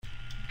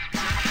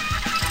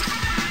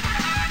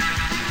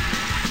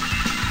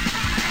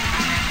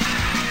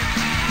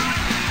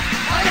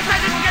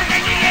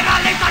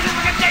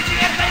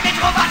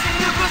roubar 5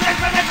 mil cruzeiros,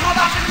 promete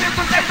roubar 5 mil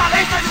cruzeiros. A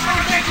lei só diz que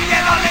não tem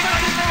dinheiro, a lei só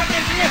diz que não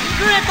tem dinheiro.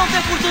 Não é tão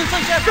ter fortuna,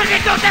 Sanchez. Porque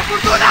então tem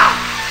fortuna.